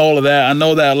paperwork and all of that. I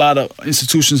know that a lot of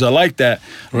institutions are like that,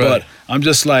 but I'm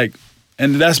just like,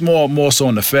 and that's more so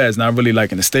in the feds, not really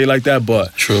like in the state like that,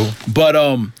 but true. But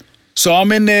so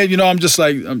I'm in there, I'm just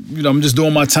like, I'm just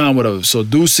doing my time, whatever. So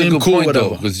dudes seem cool,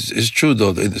 whatever. Because it's true though.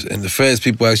 In the feds,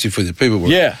 people ask you for the paperwork.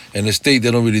 Yeah. In the state,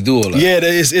 they don't really do all that. Yeah,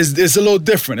 it's a little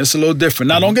different.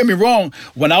 Now, don't get me wrong.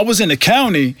 When I was in the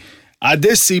county, I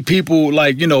did see people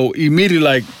like, immediately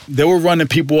like they were running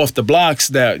people off the blocks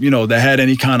that, that had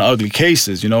any kind of ugly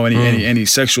cases, any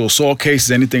sexual assault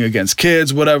cases, anything against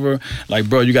kids, whatever. Like,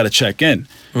 bro, you got to check in,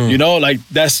 like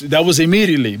that was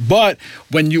immediately. But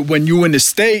when you in the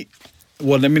state,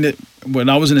 when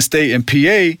I was in the state in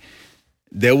PA,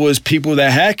 there was people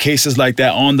that had cases like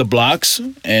that on the blocks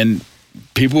and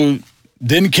people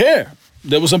didn't care.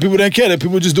 There were some people that didn't care. That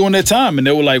people were just doing their time, and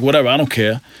they were like, whatever, I don't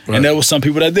care. Right. And there were some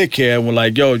people that did care and were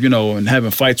like, yo, and having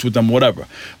fights with them, whatever.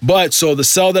 But so the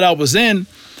cell that I was in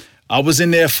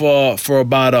there for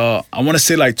about, I want to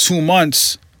say like 2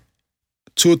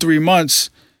 or 3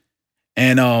 months.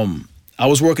 And I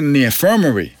was working in the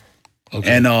infirmary. Okay.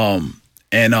 And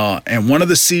one of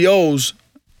the COs,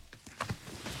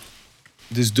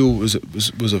 this dude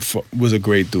was a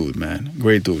great dude, man.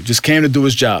 Great dude. Just came to do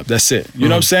his job. That's it. You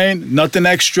know what I'm saying? Nothing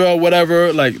extra,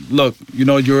 whatever. Like, look,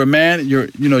 you're a man. You're,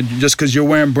 just because you're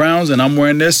wearing browns and I'm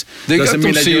wearing this doesn't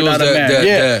mean that you're not a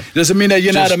man. Doesn't mean that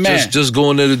you're not a man. Just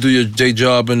going there to do your day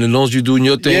job, and as long as you're doing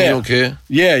your thing, you don't care.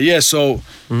 Yeah. So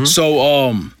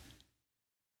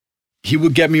he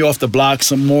would get me off the block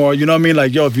some more. You know what I mean?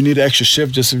 Like, yo, if you need an extra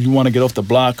shift, just if you want to get off the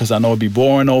block, because I know it'd be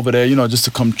boring over there, just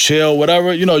to come chill,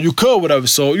 whatever. You could, whatever.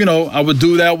 So, I would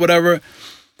do that, whatever.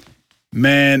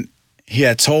 Man, he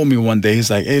had told me one day,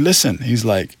 he's like, hey, listen, he's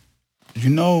like, you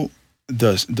know,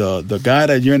 the guy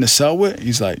that you're in the cell with,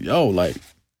 he's like, yo, like,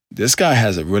 this guy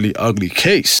has a really ugly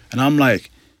case. And I'm like,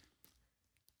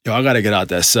 yo, I gotta get out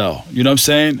that cell. You know what I'm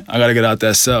saying? I gotta get out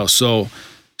that cell. So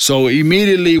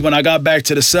immediately when I got back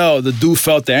to the cell, the dude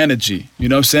felt the energy. You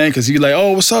know what I'm saying? Because he's like,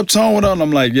 oh, what's up, Tone? What up? And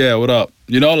I'm like, yeah, what up?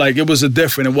 You know, like it was the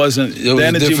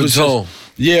energy was tone.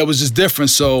 Yeah, it was just different.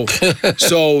 So, one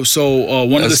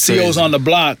of the COs on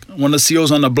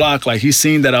the block, like he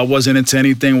seen that I wasn't into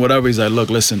anything, whatever. He's like, look,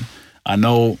 listen, I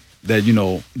know that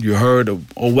you heard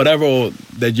or whatever, or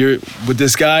that you're with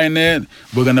this guy in there.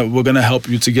 We're gonna help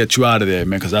you to get you out of there,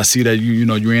 man. Because I see that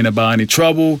you ain't about any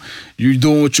trouble. You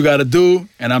doing what you got to do,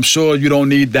 and I'm sure you don't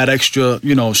need that extra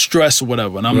stress or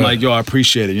whatever. And I'm like, yo, I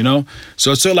appreciate it,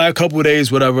 So it took like a couple of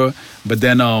days, whatever. But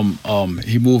then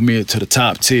he moved me to the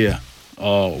top tier.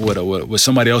 With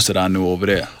somebody else that I knew over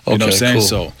there. You know what I'm saying?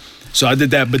 Cool. So I did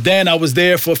that. But then I was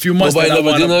there for a few months. Nobody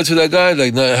never did nothing to that guy?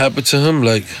 Like nothing happened to him?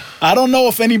 Like I don't know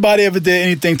if anybody ever did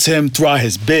anything to him throughout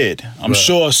his bid. I'm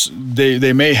sure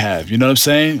they may have. You know what I'm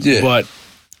saying? Yeah. But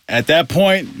at that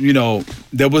point,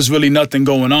 there was really nothing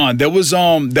going on. There was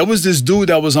this dude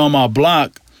that was on my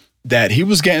block that he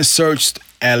was getting searched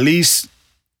at least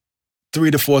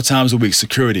 3 to 4 times a week,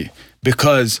 security,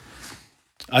 because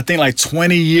I think like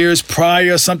 20 years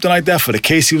prior or something like that, for the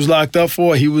case he was locked up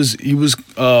for, he was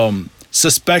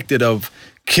suspected of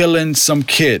killing some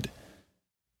kid.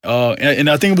 And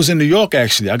I think it was in New York,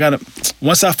 actually.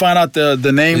 Once I find out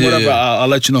the name, I'll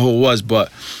let you know who it was.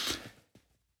 But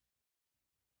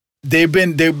they've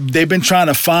been trying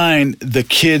to find the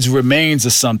kid's remains or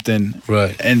something,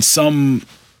 right? And some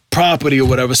property or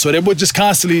whatever. So they would just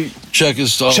constantly checking,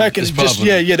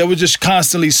 they were just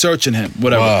constantly searching him,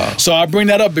 whatever. Wow. So I bring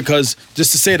that up because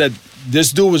just to say that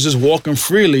this dude was just walking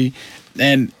freely,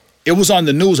 and it was on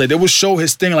the news. Like they would show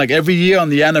his thing like every year on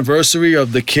the anniversary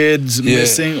of the kids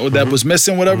missing or that was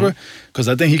missing, whatever. Because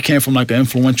I think he came from like an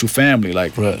influential family.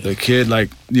 Like the kid,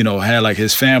 like had like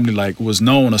his family like was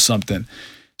known or something.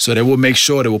 So they would make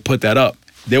sure they would put that up.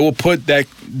 They will put that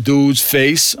dude's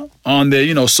face on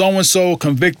there, so-and-so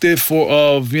convicted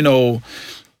of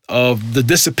the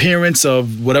disappearance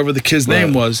of whatever the kid's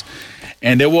name was.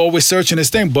 And they were always searching his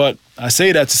thing. But I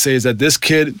say that to say is that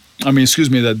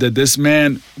that this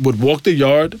man would walk the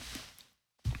yard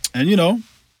and,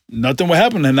 nothing would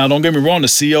happen. And now don't get me wrong, the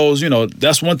COs,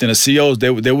 that's one thing. The COs,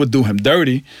 they would do him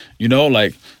dirty,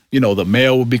 the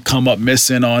mail would come up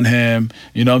missing on him.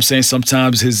 You know what I'm saying?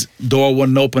 Sometimes his door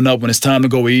wouldn't open up when it's time to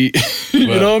go eat. You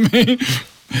know what I mean?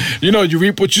 You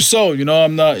reap what you sow.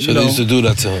 I'm not, So they used to do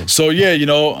that to him. So, yeah,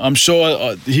 I'm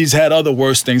sure he's had other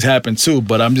worse things happen too,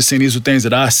 but I'm just saying these were things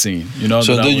that I've seen,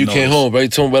 So then you came home,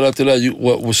 right? Tell me about after that.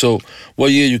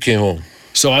 What year you came home?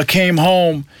 So I came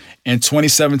home in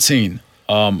 2017.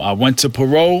 I went to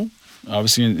parole,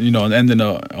 obviously, ending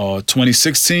of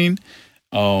 2016.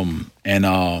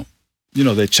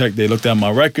 They looked at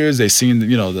my records. They seen,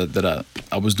 that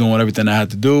I was doing everything I had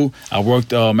to do. I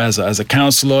worked as a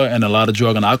counselor in a lot of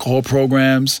drug and alcohol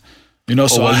programs.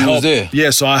 So I helped. There.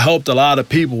 Yeah, so I helped a lot of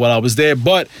people while I was there,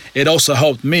 but it also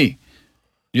helped me.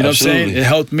 You know Absolutely. What I'm saying? It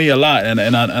helped me a lot, and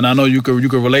I know you could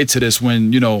relate to this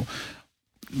when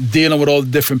dealing with all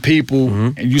the different people,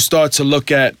 and you start to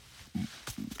look at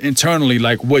internally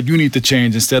like what you need to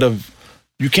change instead of.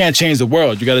 You can't change the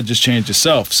world. You got to just change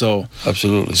yourself. So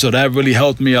absolutely. So that really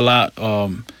helped me a lot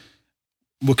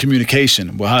with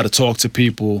communication, with how to talk to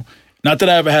people. Not that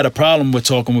I ever had a problem with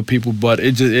talking with people, but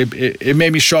it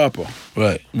made me sharper.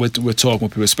 Right. With talking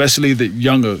with people, especially the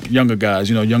younger guys.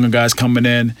 Younger guys coming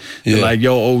in, they're like,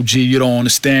 "Yo, OG, you don't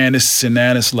understand this and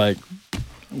that." It's like,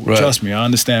 trust me, I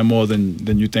understand more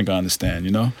than you think I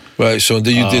understand. Right. So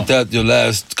then you did that your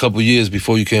last couple years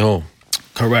before you came home.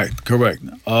 Correct.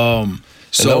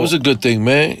 So that was a good thing,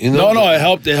 man. No, it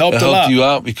helped. It helped a lot. It helped you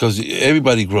out because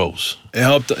everybody grows. It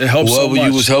helped so much. Whoever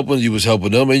you was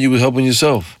helping them, and you was helping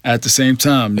yourself at the same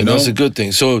time. And that's a good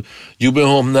thing. So you've been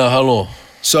home now how long?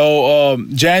 So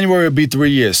January will be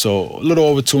 3 years. So a little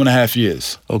over 2.5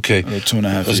 years. Okay, 2.5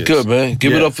 years. That's good, man.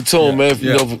 Give it up for Tone, man.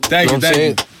 Thank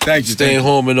you. Staying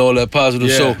home and all that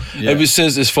positive. So ever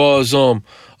since, as far as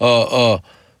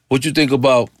what you think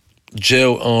about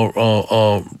jail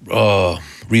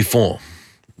reform?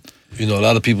 A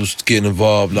lot of people getting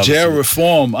involved. Jail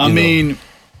reform. I mean, what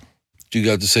you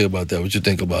got to say about that? What you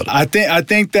think about it? I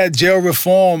think that jail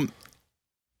reform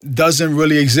doesn't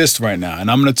really exist right now,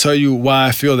 and I'm going to tell you why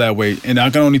I feel that way. And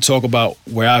I can only talk about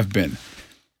where I've been.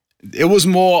 It was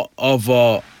more of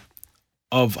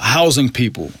housing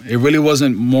people. It really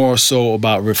wasn't more so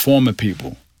about reforming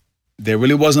people. There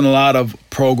really wasn't a lot of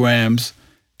programs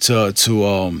to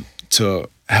to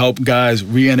help guys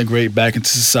reintegrate back into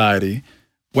society.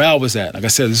 Where I was at, like I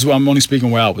said, this is where I'm only speaking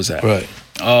where I was at. Right.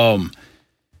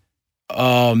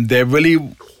 They're really,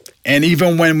 and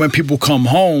even when people come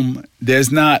home,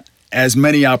 there's not as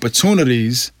many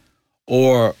opportunities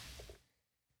or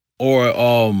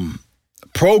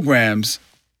programs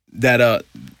that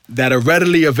are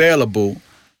readily available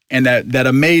and that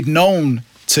are made known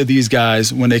to these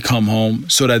guys when they come home,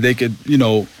 so that they could,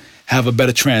 have a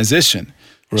better transition.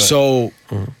 Right. So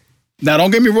now,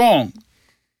 don't get me wrong.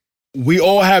 We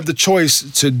all have the choice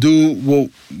to do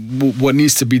what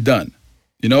needs to be done,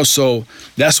 So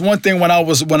that's one thing when I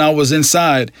was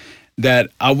inside, that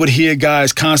I would hear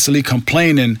guys constantly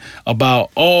complaining about,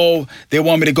 oh, they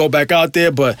want me to go back out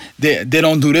there, but they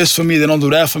don't do this for me, they don't do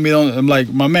that for me. I'm like,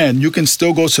 my man, you can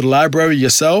still go to the library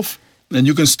yourself, and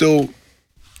you can still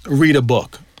read a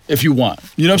book if you want.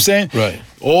 You know what I'm saying? Right.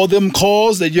 All them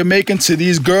calls that you're making to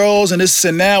these girls and this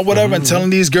and that, whatever, and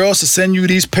telling these girls to send you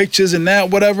these pictures and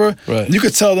that, whatever. Right. You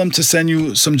could tell them to send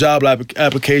you some job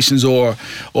applications or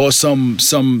some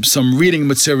reading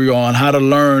material on how to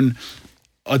learn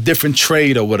a different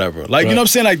trade or whatever. Like, you know what I'm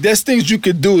saying? Like, there's things you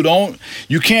could do.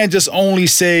 You can't just only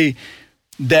say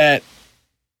that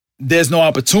there's no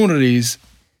opportunities.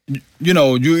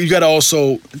 You got to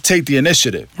also take the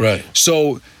initiative. Right.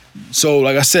 So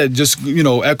like I said, just,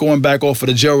 echoing back off of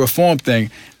the jail reform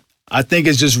thing, I think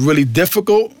it's just really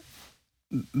difficult,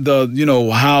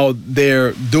 how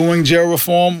they're doing jail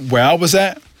reform where I was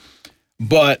at,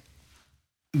 but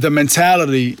the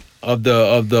mentality of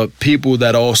the people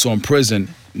that are also in prison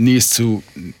needs to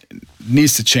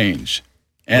change.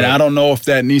 And I don't know if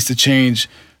that needs to change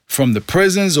from the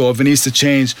prisons or if it needs to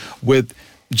change with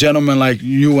gentlemen like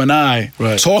you and I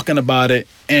talking about it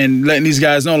and letting these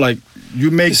guys know, like, you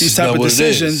make these type of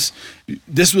decisions,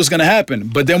 this was going to happen.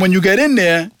 But then when you get in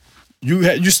there,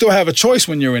 you still have a choice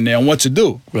when you're in there on what to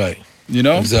do. Right.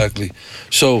 Exactly.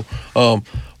 So,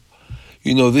 this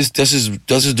is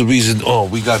the reason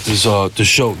we got this the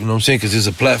show. You know what I'm saying? Because it's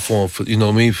a platform for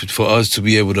for us to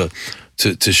be able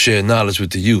to share knowledge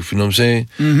with the youth. You know what I'm saying?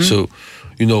 Mm-hmm. So,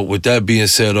 with that being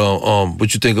said,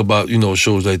 what you think about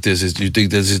shows like this? You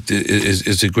think that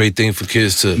is a great thing for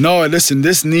kids to? No, listen.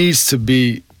 This needs to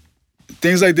be.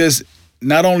 Things like this,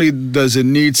 not only does it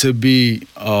need to be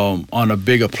on a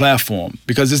bigger platform,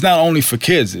 because it's not only for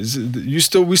kids.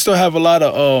 We still have a lot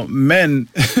of men,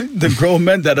 the grown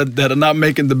men that are not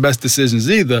making the best decisions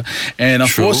either. And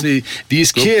unfortunately,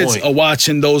 these kids are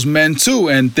watching those men too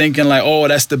and thinking like, oh,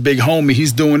 that's the big homie.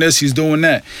 He's doing this, he's doing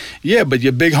that. Yeah, but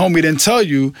your big homie didn't tell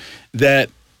you that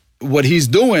what he's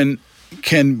doing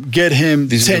can get him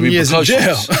 10 years in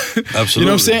jail. Absolutely. You know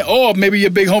what I'm saying? Or maybe your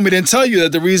big homie didn't tell you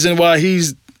that the reason why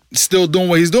he's still doing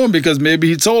what he's doing because maybe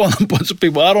he told on a bunch of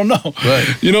people. I don't know. Right.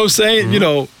 You know what I'm saying?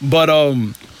 Mm-hmm. But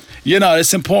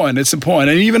it's important. It's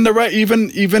important. And even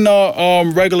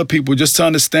regular people, just to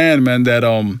understand, man, that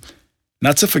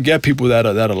not to forget people that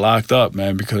are locked up,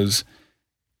 man, because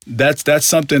that's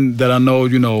something that I know,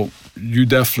 you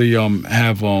definitely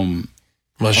have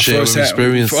my share of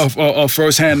experience,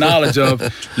 first-hand knowledge of.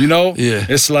 Yeah.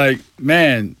 It's like,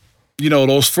 man,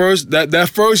 those that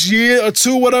first year or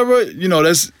two, whatever,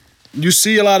 you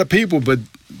see a lot of people, but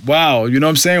wow, you know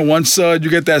what I'm saying? Once you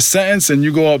get that sentence and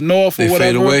you go up north or whatever,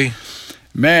 fade away.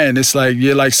 Man, it's like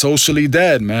you're like socially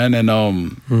dead, man, and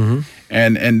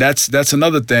and that's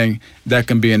another thing that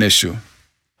can be an issue.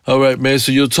 All right, man.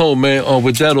 So your tone, man.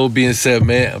 With that all being said,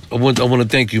 man, I want to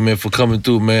thank you, man, for coming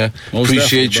through, man.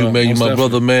 Appreciate you, man. You my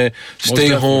brother, man. Stay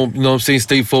home. You know what I'm saying?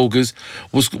 Stay focused.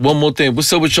 One more thing?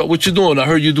 What's up with y'all? What you doing? I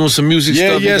heard you doing some music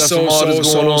stuff. Yeah.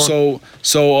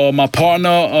 So my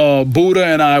partner Buddha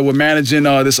and I were managing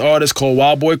this artist called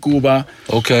Wild Boy Cuba.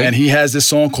 Okay. And he has this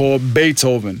song called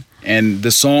Beethoven. And the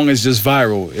song is just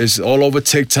viral. It's all over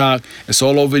TikTok. It's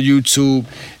all over YouTube.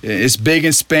 It's big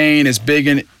in Spain. It's big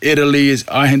in Italy. It's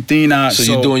Argentina.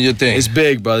 So you're doing your thing. It's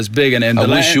big, bro. It's big. And I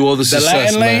wish you all the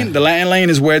success, man. The Latin lane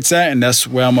is where it's at, and that's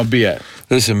where I'm going to be at.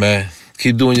 Listen, man.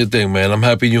 Keep doing your thing, man. I'm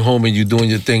happy you're home and you're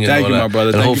doing your thing. Thank you, my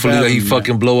brother. And hopefully that he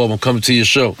fucking blow up and come to your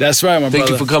show. That's right, my brother.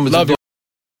 Thank you for coming. Love you.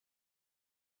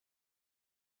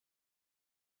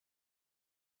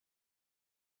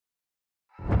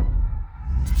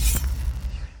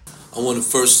 I want to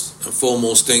first and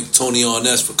foremost thank Tony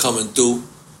Perez for coming through. You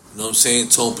know what I'm saying?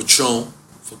 Tony Patron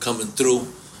for coming through.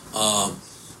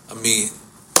 The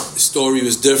story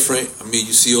was different.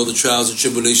 You see all the trials and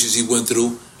tribulations he went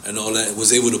through and all that, and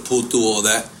was able to pull through all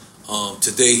that.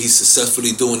 Today he's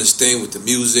successfully doing his thing with the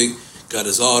music, got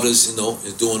his artists,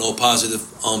 is doing all positive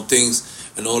things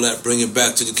and all that, bringing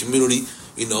back to the community,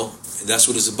 and that's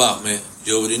what it's about, man.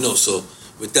 You already know. So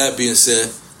with that being said,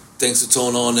 Thanks to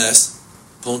Tone on S,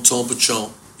 Tone Patron.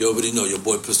 You already know your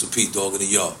boy Pistol Pete, dog in the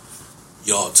yard.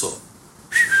 Yard talk.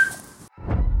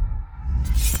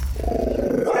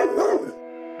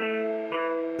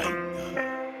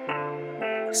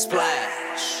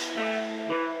 Splash.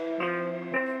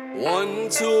 1,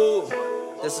 2.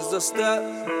 This is a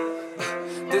step.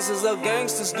 This is how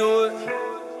gangsters do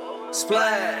it.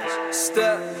 Splash.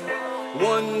 Step.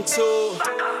 1, 2.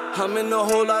 I'm in a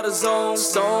whole lot of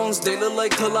zones. They look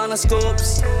like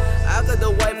colonoscopes. I got the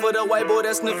white for the white boy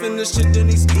that's sniffing the shit, then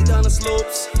he ski down the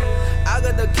slopes. I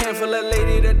got the can for that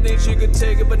lady that thinks she could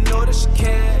take it, but know that she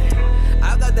can't.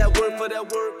 I got that work for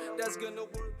that work that's gonna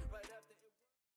work.